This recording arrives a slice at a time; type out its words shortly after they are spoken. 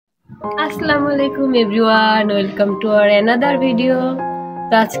আসসালামু আলাইকুম everyone, welcome to our another video.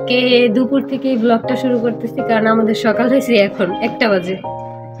 তো আজকে দুপুর থেকে ব্লগটা শুরু করতেছি, কারণ আমাদের সকাল হয়েছে এখন 1টা বাজে।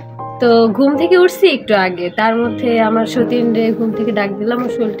 তো ঘুম থেকে উঠছি একটু আগে, তার মধ্যে আমার সতীন রে ঘুম থেকে ডাক দিলাম।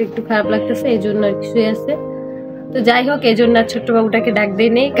 ওর শরীরটা একটু খারাপ লাগতেছে, এই জন্য আর কি শুয়ে আছে। তো যাই হোক, এই জন্য আর ছোট্ট বাবুটাকে ডাক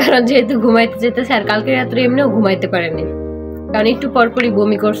দিই নেই, কারণ যেহেতু ঘুমাইতে যেতেছে, আর কালকে রাত্রে এমনিও ঘুমাইতে পারেনি, কারণ একটু পরপরই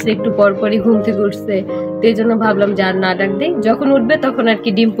বমি করছে, একটু পরপরই ঘুম থেকে উঠছে। তো এই জন্য ভাবলাম যে আর না ডাক দিই, যখন উঠবে তখন আর কি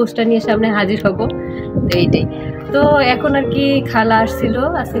ডিম পোস্টটা নিয়ে সামনে হাজির হবো। তো এইটাই। তো এখন আর কি খালা আসছিল,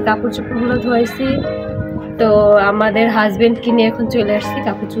 আজকে কাপড় চোপড়গুলো ধোয়াইছি। তো আমাদের হাজবেন্ডকে নিয়ে এখন চলে আসছি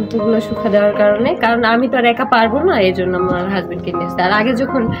কাপড় চোপড়গুলো শুকা দেওয়ার কারণে, কারণ আমি তো আর একা পারবো না, এই জন্য আমার হাজবেন্ডকে নিয়ে আসছে। আর আগে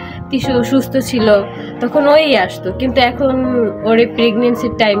যখন তিশু সুস্থ ছিল তখন ওই আসতো, কিন্তু এখন ওর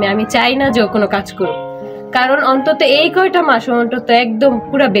প্রেগনেন্সির টাইমে আমি চাই না যে ও কোনো কাজ করুক, কারণ অন্তত এই কয়টা মাস অন্তত একদম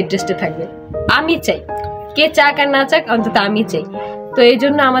পুরো বেড রেস্টে থাকবে। আমি চাই, কে চাক আর না চাক, অন্তত আমি চাই। তো এই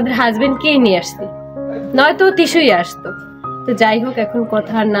জন্য আমাদের হাজবেন্ডকেই নিয়ে আসছি, নয়তো তিশুই আসতো। তো যাই হোক, এখন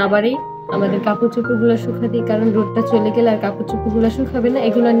কথা আর না বাড়ি, আমাদের কাপড় চোপড়গুলো শুকা দিই, কারণ রোদটা চলে গেলে আর কাপড় চোপড়গুলো শুকাবে না।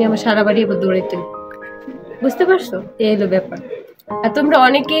 এগুলো নিয়ে আমার সারা বাড়ি এবার দৌড়াইতে, বুঝতে পারছো? এই হলো ব্যাপার। আর তোমরা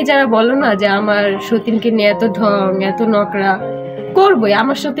অনেকেই যারা বলো না যে আমার সতীনকে নিয়ে এত ঢং, এত নকরা, করবোই।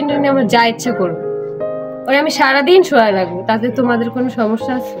 আমার সতীনকে নিয়ে আমার যা ইচ্ছা করবো, ওই আমি সারাদিন শোয়া রাখবো, তাতে তোমাদের কোনো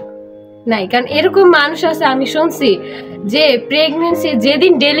সমস্যা আছে? নাই। কারণ এরকম মানুষ আছে, আমি শুনছি যে প্রেগনেন্সি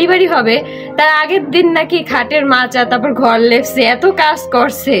যেদিন ডেলিভারি হবে তার আগের দিন নাকি খাটের মাচা, তারপর ঘর লেপছে, এত কাজ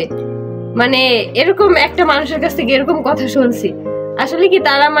করছে। মানে এরকম একটা মানুষের কাছ থেকে এরকম কথা শুনছি। আসলে কি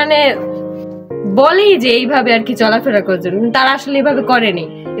তারা মানে বলেই যে এইভাবে আর কি চলাফেরা করার জন্য, তারা আসলে এইভাবে করেনি,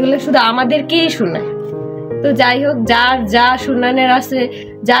 এগুলো শুধু আমাদেরকেই শোনায়। তো যাই হোক, যার যা শুনানের আছে,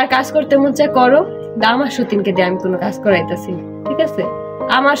 যার কাজ করতে মন চায় করো। আমার সতীনকে দিয়ে আমি কোনো কাজ করাইতেছি, ঠিক আছে?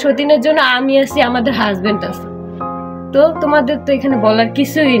 আমার সতীনের জন্য আমি আছি, আমাদের হাজবেন্ড আছে। তো তোমাদের তো এখানে বলার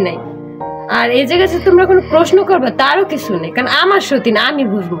কিছুই নাই। আর এই জায়গাতে তোমরা কোনো প্রশ্ন করবে তারও কিছু নেই, কারণ আমার সতীন আমি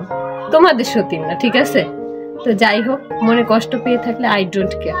বুঝবো, তোমাদের সতীন না, ঠিক আছে? তো যাই হোক, মনে কষ্ট পেয়ে থাকলে আই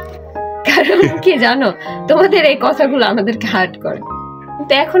ডোন্ট কেয়ার, কারণ কি জানো, তোমাদের এই কথাগুলো আমাদেরকে হার্ট করে,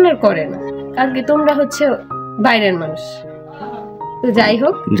 কিন্তু এখন আর করে না, কারণ কি তোমরা হচ্ছে বাইরের মানুষ। তো যাই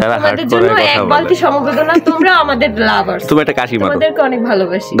হোক, তোমাদের জন্য এক বালতি সমবেদনা, তোমরা আমাদের লাভার্স। তুমি একটা কাশি মারো, তোমাদেরকে অনেক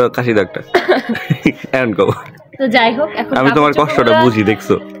ভালোবাসি। দাও কাশি দাও একটা। And go. তো যাই হোক, এখন আমি তোমার কষ্টটা বুঝি,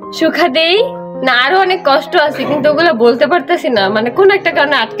 দেখছো? সুখা দেই না, আরো অনেক কষ্ট আছে, কিন্তু ওগুলো বলতে পারতেছি না, মানে কোন একটা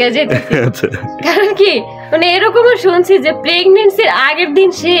কারণে আটকে যেতেছি। কারণ কি, মানে এরকমও শুনছি যে প্রেগনেন্সির আগের দিন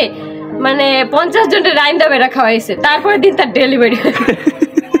সে মানে 50 জনের রাইন্দা বেড়া খাওয়াইছে, তারপরের দিন তার ডেলিভারি।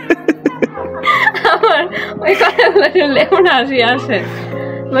 আমার ওই কথাগুলো শুনলে এমন হাসি আসে,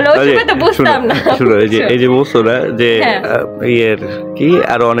 মানে ওই সময় তো বুঝতাম না। এই যে বলছো না যে ইয়ের কি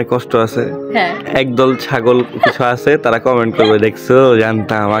আরো অনেক কষ্ট আছে, একদল ছাগল কিছু আছে, তারা কমেন্ট করবে, দেখছো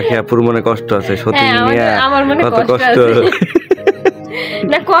জানতাম আখি আপুর মনে কষ্ট আছে, সত্যি নিয়ে আমার মনে কষ্ট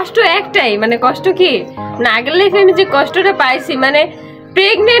না। কষ্ট একটাই, মানে কষ্ট কি না, আগের লাইফে আমি যে কষ্টটা পাইছি, মানে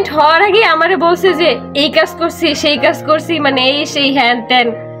প্রেগনেন্ট হওয়ার আগে আমারে বলছে যে এই কাজ করছি, সেই কাজ করছি, মানে এই সেই হ্যান ত্যান।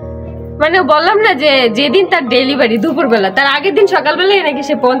 মানে বললাম না যে যেদিন তার ডেলিভারি দুপুরবেলা, তার আগের দিন সকালবেলায় নাকি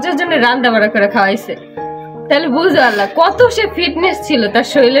সে 50 জনের রান্না বাড়া করে খাওয়াইছে। তাহলে বুঝো আল্লাহ কত সে ফিটনেস ছিল, তার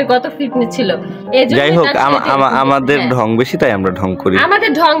শরীরের কত ফিটনেস ছিল। যাই হোক, আমাদের ঢং বেশি, তাই আমরা ঢং করি। আমাদের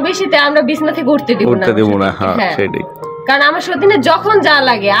ঢং বেশি, তাই আমরা বিছনা থেকে উঠতে দিব না। হ্যাঁ, সেটাই। কারণ আমার সতীনের যখন যা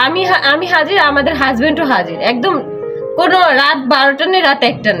লাগে আমি হাজির, আমাদের হাজবেন্ডও হাজির, একদম কোনো রাত 12টা নেই, রাত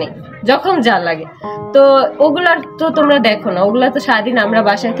 1টা নেই, যখন যা লাগে। তো ওগুলার তো তোমরা দেখো না, ওগুলা তো সারাদিন আমরা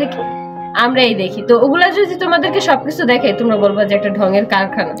বাসায় থাকি, আমরাই দেখি। তো ওগুলা যদি তোমাদেরকে সবকিছু দেখে, তোমরা বলবা যে একটা ঢঙের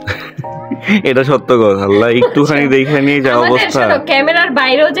কারখানা। এটা সত্য কথা, আল্লাহ একটুখানি দেখে নিয়ে যা অবস্থা। ক্যামেরার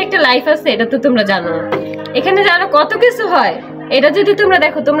বাইরেও যে একটা লাইফ আছে, এটা তো তোমরা জানো না। এখানে যারা কত কিছু হয়, এটা যদি তোমরা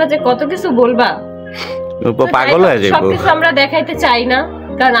দেখো, তোমরা যে কত কিছু বলবা, পাগল হয়ে যাবে। সবকিছু আমরা দেখাইতে চাই না,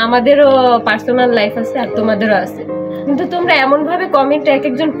 কারণ আমাদেরও পার্সোনাল লাইফ আছে, আর তোমাদেরও আছে। কিন্তু তোমরা এমন ভাবে কমেন্টে এক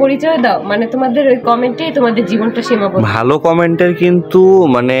একজন পরিচয় দাও, মানে তোমাদের ওই কমেন্টেই তোমাদের জীবনটা সীমাবদ্ধ। ভালো কমেন্টের কিন্তু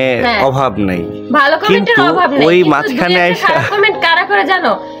মানে অভাব নাই, ভালো কমেন্টের অভাব নাই। ওই মাঝখানে আইসা কমেন্ট কারা করে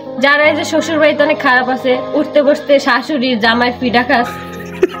জানো? যারা এই যে শ্বশুর বাড়িতে অনেক খারাপ আছে, উঠতে বসতে শাশুড়ি জামাই ফিডা খাস,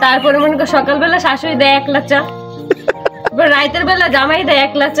 তারপরে মনে করো সকালবেলা শাশুড়ি দেয় 1 লাচা, রাতের বেলা জামাই দেয়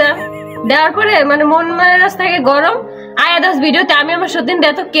 1 লাচা, দেওয়ার পরে মানে মন মেজাজ থাকে গরম। আয়াদাস ভিডিওতে আমি আমার সতীন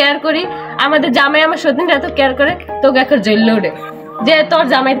এত কেয়ার করি, আমাদের জামাই আমার সতীন এত কেয়ার করে, তোকে এখন জেল উঠে যে তোর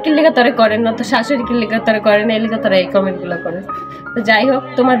জামাইয়ের কি লেখা তোরে করেন না, তোর শাশুড়ি কি লেখা তোরে করেন, এই লেখা তোরা এই কমেন্ট গুলো করে। তো যাই হোক,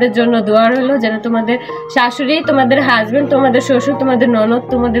 তোমাদের জন্য দোয়া রইলো যেন তোমাদের শাশুড়ি, তোমাদের হাজবেন্ড, তোমাদের শ্বশুর, তোমাদের ননদ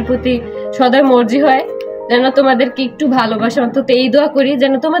তোমাদের প্রতি সদয় মর্জি হয়, যেন তোমাদেরকে একটু ভালোবাসে। অন্তত এই দোয়া করি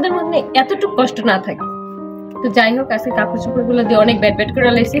যেন তোমাদের মধ্যে এতটুকু কষ্ট না থাকে। তো যাই হোক, আজকে কাপড় চোপড় গুলো দিয়ে অনেক ব্যাট করে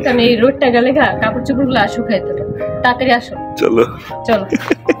লাইছি, কারণ এই রোদটা গেলে কাপড় চোপড় গুলো আসুক খাইতে। তাড়াতাড়ি আসো। চলো চলো।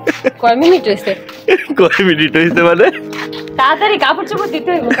 কয় মিনিট হয়েছে? কয় মিনিট হয়েছে মানে? তাড়াতাড়ি কাপড় চোপড় দিতে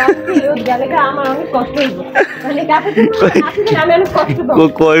হইব, রোদ গেলে আমার অনেক কষ্ট হইব। মানে কাপড় চোপড় আসলে আমি অনেক কষ্ট পাবো।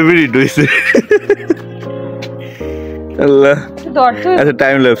 কয় মিনিট হয়েছে? আল্লাহ, আচ্ছা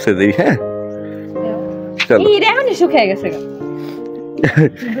টাইম ল্যাপসে দেই। হ্যাঁ চলো। এই এখনই শুকিয়ে গেছে।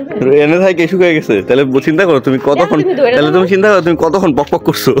 এনে থাকে শুকিয়ে গেছে, তাহলে চিন্তা করো তুমি কতক্ষণ, তাহলে তুমি চিন্তা করো তুমি কতক্ষণ পকপক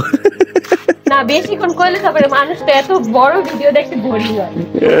করছো। না বেশিক্ষণ করলে তারপরে মানুষ তো এত বড় ভিডিও দেখতে বোরিং হয়।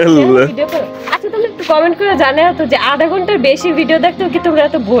 আচ্ছা তুমি একটু কমেন্ট করে জানাও তো যে আধা ঘন্টার বেশি ভিডিও দেখতে কি তোমরা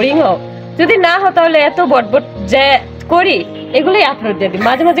এত বোরিং হও? যদি না হও তাহলে এত বটবট যে করি এগুলোই আপলোড দিয়ে দিই,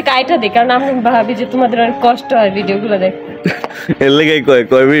 মাঝে মাঝে কাইটা দিই, কারণ আমি ভাবি যে তোমাদের অনেক কষ্ট হয় ভিডিওগুলো দেখতে। এর লেগে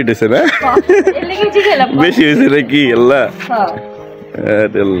কয় মিনিট হয়েছে না? এর লেগে জিজ্ঞেলাম বেশি হয়েছে নাকি? আল্লাহ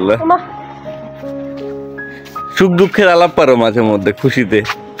আল্লাহ, সুখ দুঃখের আলাপ পারো মাঝে মধ্যে, খুশিতে।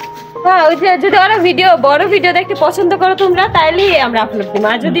 হ্যাঁ, ওই যে যদি ওরা বড় ভিডিও দেখতে পছন্দ করো তোমরা, তাইলেই আমরা আপলোড দিই।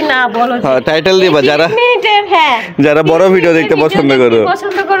 আর যদি না বলো, হ্যাঁ টাইটেল দিবা, যারা বড় ভিডিও দেখতে পছন্দ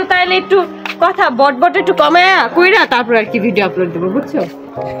করো তাইলে একটু কথা বটবট একটু কমায়া কইরা তারপর আর কি ভিডিও আপলোড দেব, বুঝছো?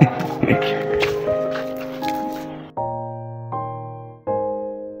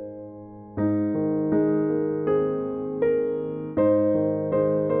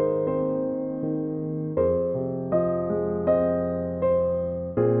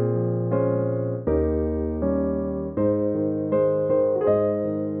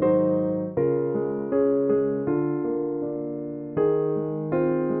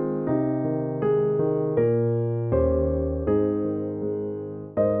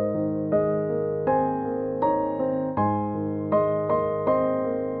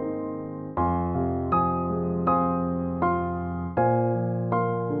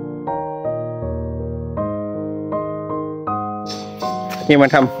 কি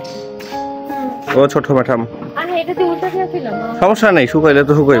ম্যাডাম? ও ছোট ম্যাডাম, সমস্যা নেই, শুকাইলে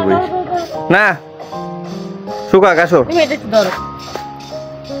তো শুকাইবই না। শুকাক, আসো।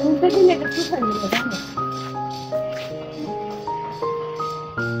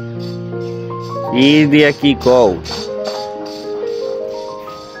 কি দিয়া কি কও?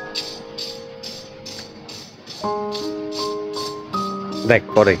 দেখ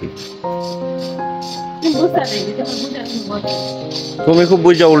করে কি, তুমি খুব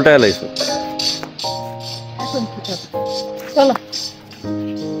বুঝা উল্টা এলাইছো। চলো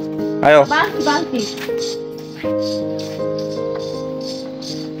আয়ো।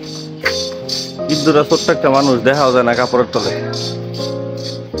 ইদ্দুরা ছোট্ট একটা মানুষ, দেখাও যায় না কাপড়ের তলে।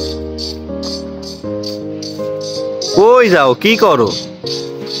 কই যাও, কি করো?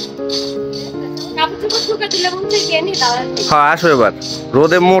 হ্যাঁ আসো এবার,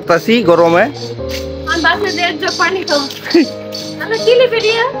 রোদে মরতাছি, গরমে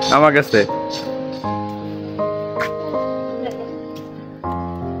আমার কাছে।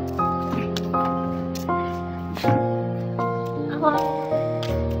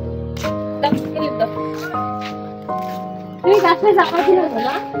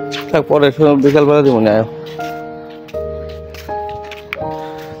 পরে বিকাল বেলা দিব না।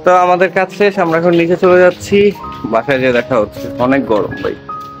 তো আমাদের কাজ শেষ, আমরা এখন নিচে চলে যাচ্ছি, বাসায় যেয়ে দেখা হচ্ছে। অনেক গরম ভাই।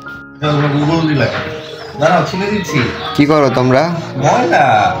 কি করো তোমরা?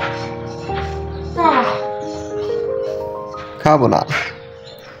 খাবো না।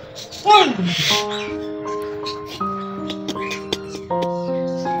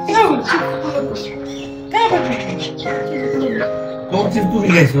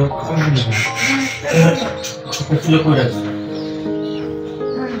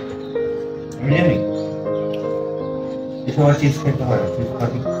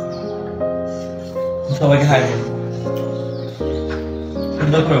 সবাইকে হাই বলো,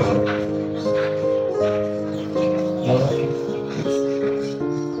 সুন্দর করে বলো।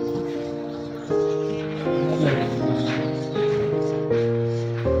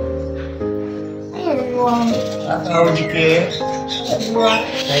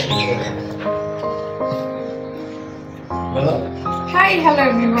 Hi, hello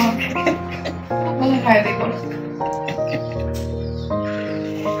everyone. Hi, everyone.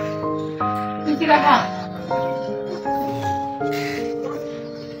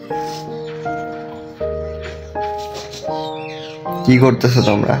 কি করতেছো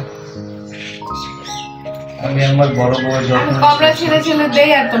তোমরা? আমি আমার বড় বড় যত্ন কমলা ছেলে ছেলে দেই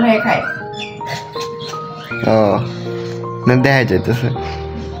আর তোমরা খাই। ও না, দেখা যাইতেছে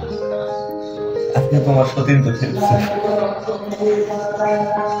আজকে তোমার সতীন তো খেলছে।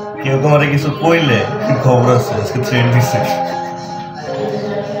 কেউ তোমারে কিছু কইলে খবর আছে, আজকে ট্রেন দিছে।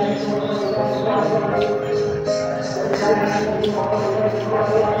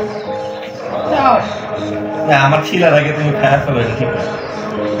 যাও না আমার ছিলার আগে তুমি খায়া ফেলো, এটা ঠিক না।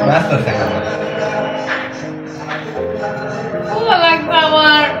 আস্তে আস্তে খাবো, ভালো লাগবে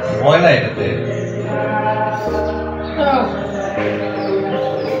আমার। ভয় না এটাতে। যাও।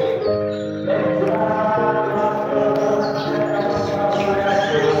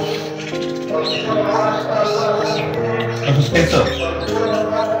 খেয়েছো?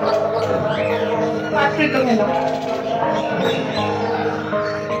 মাত্রই তো খেলাম।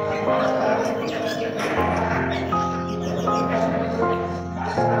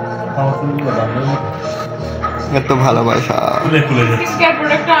 আমার চুলগুলো বাঁধলো না। এত ভালোবাসা। খুলে খুলে যাচ্ছে। স্কিন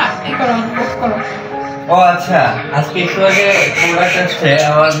প্রোডাক্টটা ই করো, পোস্ট করো। ও আচ্ছা, আজকে একটু আগে প্রোডাক্ট আসছে,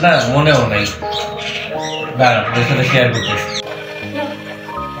 আমার না মনেও নেই। দাঁড়ান, ওদের সাথে শেয়ার করতেছি।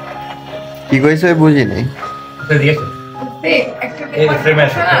 কি কইছো বুঝি নাই। এটা দিয়েছো? একটা এই ফ্রেমে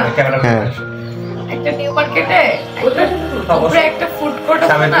আছে, ক্যামেরা হ্যাঁ। একটা নিউ মার্কেটে উপরে একটা ফুড কোর্ট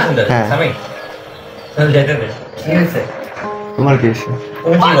আছে সামনে না? সুন্দর হ্যাঁ। সামনে তাহলে যাইতে দে। ঠিক আছে, তোমার কি হয়েছে?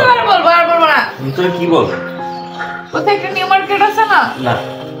 তুমি কি বল? আর বলবো না। তুমি কি বল? কোথায় একটা নিউ মার্কেট আছে না? না।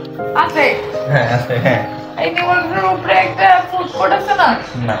 আছে। হ্যাঁ আছে, হ্যাঁ। এই নিউ মার্কেটের উপরে একটা ফুড কোর্ট আছে না?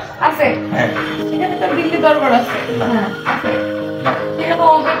 না। আছে। হ্যাঁ। সেখানে তো দিল্লি দরবার আছে। হ্যাঁ, আছে। সেখানে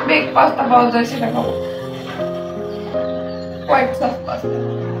ওভেন বেক পাস্তা পাওয়া যায়, সেটা খাবো। White sauce pasta.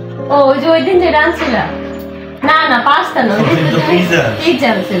 ও ওই যে ওই দিন যে আনছিল, না না পাস্তা না, ওই দিন ওই তো পিৎজা। পিৎজা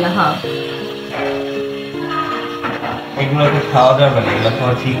আনছিল। হ্যাঁ এগুলোকে খাওয়া যাবে না, এগুলো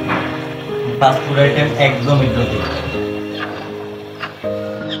খাওয়া ঠিক না। ফাস্ট ফুড আইটেম একদমই জরুরি।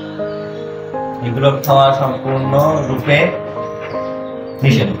 এগুলো খাওয়া সম্পূর্ণ রূপে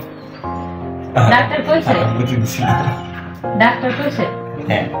নিষেধ। ডাক্তার কইছে? ডাক্তার কইছে?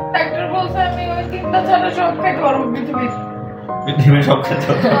 হ্যাঁ, ডাক্তার বলছে আমি ওই তিনটা ছাড়া সব খেতে পারবো পৃথিবীর। পৃথিবীর সব খেতে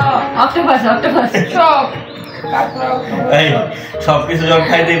হবে। অক্টোপাস অক্টোপাস সব। কাঁকড়া, এই সবকিছু যখন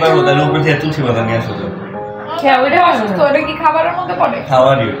খাইতেই পারবো, তাহলে উপরে থেকে তুলসী পাতা নিয়ে আসো। খেয়ে ওইটা অসুস্থ, ওটা কি খাবারের মধ্যে পড়ে?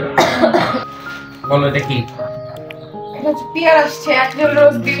 খাওয়ারই ওটা। বলো এটা কি? এটা হচ্ছে পিয়ার আসছে অ্যাঞ্জেল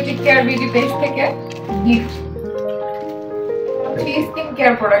রোজ বিউটি কেয়ার বিউটি পেজ থেকে গিফট। স্কিন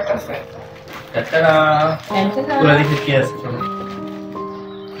কেয়ার প্রোডাক্ট আছে। টাটা। পুরো দেখি কি আছে।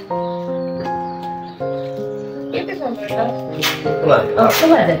 কেটে ফেলবো এটা। খোলা আছে।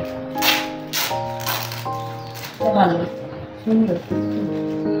 অক্টোপাস ভালো সুন্দর।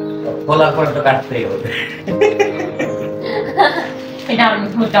 খোলার পরে তো কাটতেই হবে। এটা আমি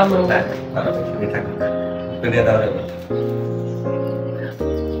মোটা মোটা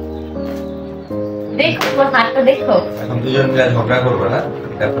দেখো তোমার হাতটা দেখো। এখন দুজন মিলে ঝগড়া করবো না,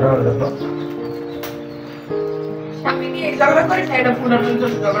 তারপরে স্বামী নিয়ে ঝগড়া করি না, এটা পুরানোর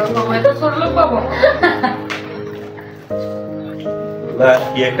জন্য ঝগড়া করবো, এটা ছোট লোক পাবো।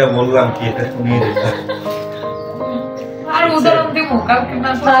 কি একটা বললাম, কি এটা শুনিয়ে দিতে। আর উদাহরণ দিব কালকে না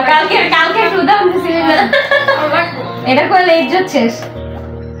কালকে কালকে একটু উদাহরণ দিছিলি না? এটা করলে ইজ্জত শেষ।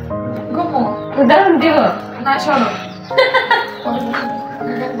 ঘুমো উদাহরণ দিব না, সরো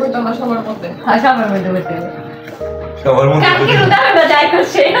বইটা না সবার মধ্যে। হ্যাঁ সবার মধ্যে বলতে হবে। সবার মধ্যে কালকে উদাহরণটা যাই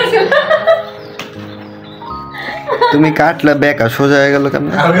করছে তুমি কাটলা বেকা সোজা হয়ে গেল কেমন?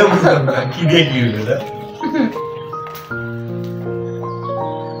 আমিও বুঝলাম না কি দিয়ে কি হইলো এটা।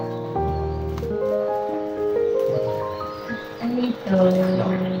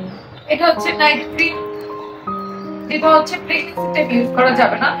 এটা হচ্ছে নাইট ক্রিম, যেটা হচ্ছে প্রেগন্যান্সিতে ইউজ করা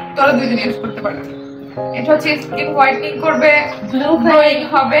যাবে না, তোরা দুইজন ইউজ করতে পারবে। এটা হচ্ছে স্কিন হোয়াইটনিং করবে, গ্লোয়িং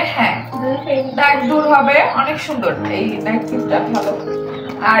হবে, হ্যাঁ দাগ দূর হবে, অনেক সুন্দর এই নাইট ক্রিমটা, ভালো।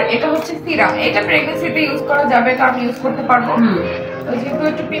 আর এটা হচ্ছে সিরাম, এটা প্রেগন্যান্সিতে ইউজ করা যাবে, কারণ ইউজ করতে পারবো। তো যেহেতু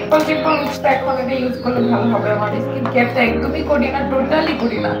একটু পিম্পল টিম্পল উঠছে, এখন এটা ইউজ করলে ভালো হবে। আমার স্কিন কেয়ারটা একদমই করি না, টোটালি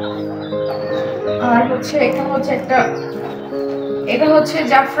করি না। আর হচ্ছে এখানে হচ্ছে একটা, এটা হচ্ছে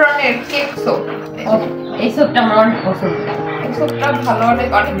জাফরানের কেক সোপ। এই সোপটা আমার অনেক পছন্দ। এই সোপটা ভালো, অনেক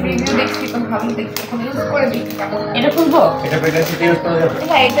অনেক রিভিউ দেখছি তো ভালো দেখছি, এখন ইউজ করে দেখি কেমন। এটা খুলবো? এটা প্রেগন্যান্সিতে ইউজ করা যাবে?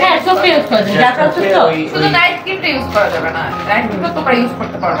 হ্যাঁ, এটা হ্যাঁ সোপ ইউজ করা যায়। জাফরান সোপ তো শুধু নাইট ক্রিমটা ইউজ করা যাবে না, নাইট ক্রিমটা তোমরা ইউজ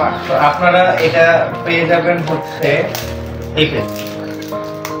করতে পারবা। তো আপনারা এটা পেয়ে যাবেন হচ্ছে এই পেজ।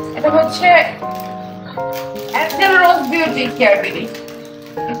 এটা হচ্ছে অ্যাঞ্জেল রোজ বিউটি কেয়ার বিডি,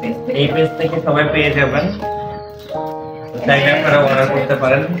 এই পেজ থেকে সবাই পেয়ে যাবেন, চাইলে আপনারা অর্ডার করতে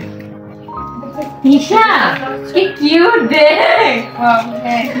পারেন। তিশা কি কিউট দেখ।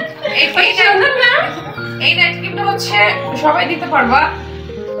 হ্যাঁ এই নাইট ক্রিমটা হচ্ছে সবাই দিতে পারবা,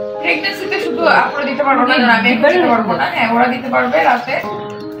 প্রেগন্যান্সিতে শুধু আপনারা দিতে পারবো না, আমি এখন দিতে পারবো না। হ্যাঁ ওরা দিতে পারবে রাতে,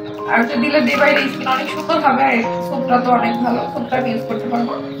 আর ওটা দিলে ডে বাই ডে স্কিন অনেক সুন্দর হবে। আর সোপটা তো অনেক ভালো, সোপটা আমি ইউজ করতে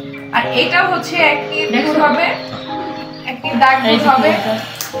পারবো। আর এটা হচ্ছে একনি দূর হবে, একনি দাগ দূর হবে।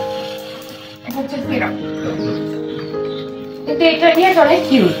 এটা হচ্ছে সিরাম, কিন্তু এটা নিয়ে অনেক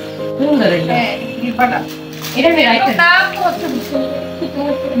কিউট, সুন্দর এটা। হ্যাঁ ডিপাটা এটা নিয়ে রাখতে নাম হচ্ছে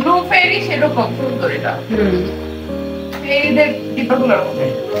ব্লু ফেরি, সেরকম সুন্দর এটা। ফেরিদের ডিপাগুলোর মধ্যে।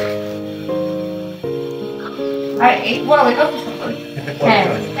 আর এই বড় এটা খুব সুন্দর। হ্যাঁ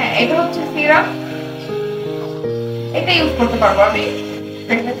হ্যাঁ, এটা হচ্ছে সিরাম, এটা ইউজ করতে পারবো আমি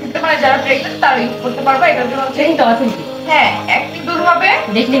প্রেগন্যান্সিতে, মানে যারা প্রেগন্যান্ট তারা ইউজ করতে পারবে। এটার জন্য হচ্ছে কিন্তু অথেন্টিক, হ্যাঁ একটি দূর হবে,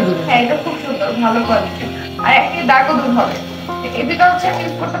 দেখলে বুঝবে। হ্যাঁ এটা খুব সুন্দর, ভালো কোয়ালিটি। আর একটি দাগও দূর হবে, এই দুটো হচ্ছে আমি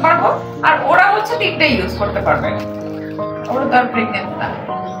ইউজ করতে পারবো। আর ওরা হচ্ছে তিনটাই ইউজ করতে পারবে, ওরা তো আর প্রেগন্যান্ট না।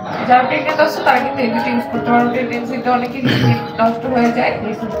 যারা প্রেগন্যান্ট আছে তারা কিন্তু এই দুটো ইউজ করতে পারবে। প্রেগন্যান্সিতে অনেকে নষ্ট হয়ে যায়,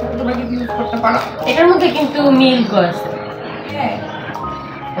 তোমরা কিন্তু ইউজ করতে পারো। এটার মধ্যে কিন্তু মিল্ক আছে। হ্যাঁ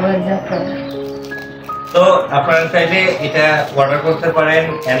তো আপনারা চাইলে এটা অর্ডার করতে পারেন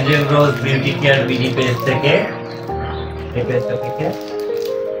অ্যাঞ্জেল রোজ বিউটি কেয়ার বিডি পেজ থেকে। এই পেজটা থেকে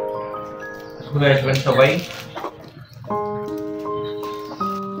ঘুরে আসবেন সবাই।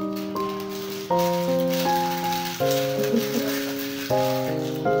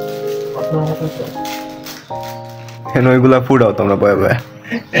 কেন ওইগুলা ফুডাও তোমরা বয়ে বয়ে?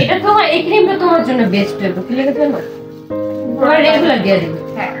 এটা তোমার এই ক্রিমটা তোমার জন্য বেস্ট হবে, কি লেগেছে না? তোমার রেগুলার দিয়ে দিবে।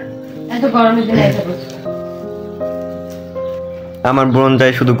 হ্যাঁ এত গরমের দিনে এটা করছে। আমার বোন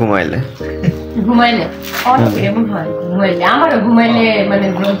যায় শুধু ঘুমাইলে। ঘুমাইলে অনেক এমন হয়, ঘুমাইলে আমারও ঘুমাইলে মানে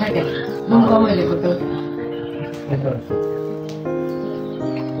ব্রণ থাকে, ঘুম কম হইলে করতে।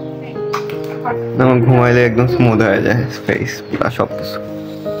 আমার ঘুমাইলে একদম স্মুথ হয়ে যায় ফেস পুরো সব কিছু।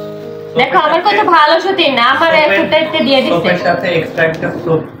 দেখো আমার কত ভালো সত্যি না, আমার একটা দিয়ে দিচ্ছে। সোপের সাথে এক্সট্রা একটা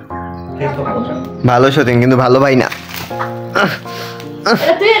সোপ ভালো সতীন কিন্তু ভালো ভাই না।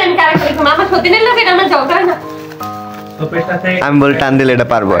 এটা তুই আর আমি কারা করি, আমার সত্যিনের লোক এটা আমার ঝগড়া না। সোপের সাথে আমি বল টান দিলে এটা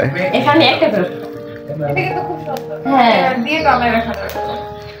পারবো। এখানে একটা করে এটা কিন্তু খুব সুন্দর। হ্যাঁ দিয়ে গামে রাখা যাবে।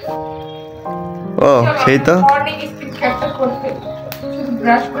 ও সেই তো। মর্নিং স্কিন কেয়ারটা করতে শুধু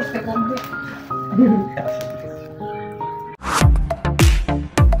ব্রাশ করতে বলবে।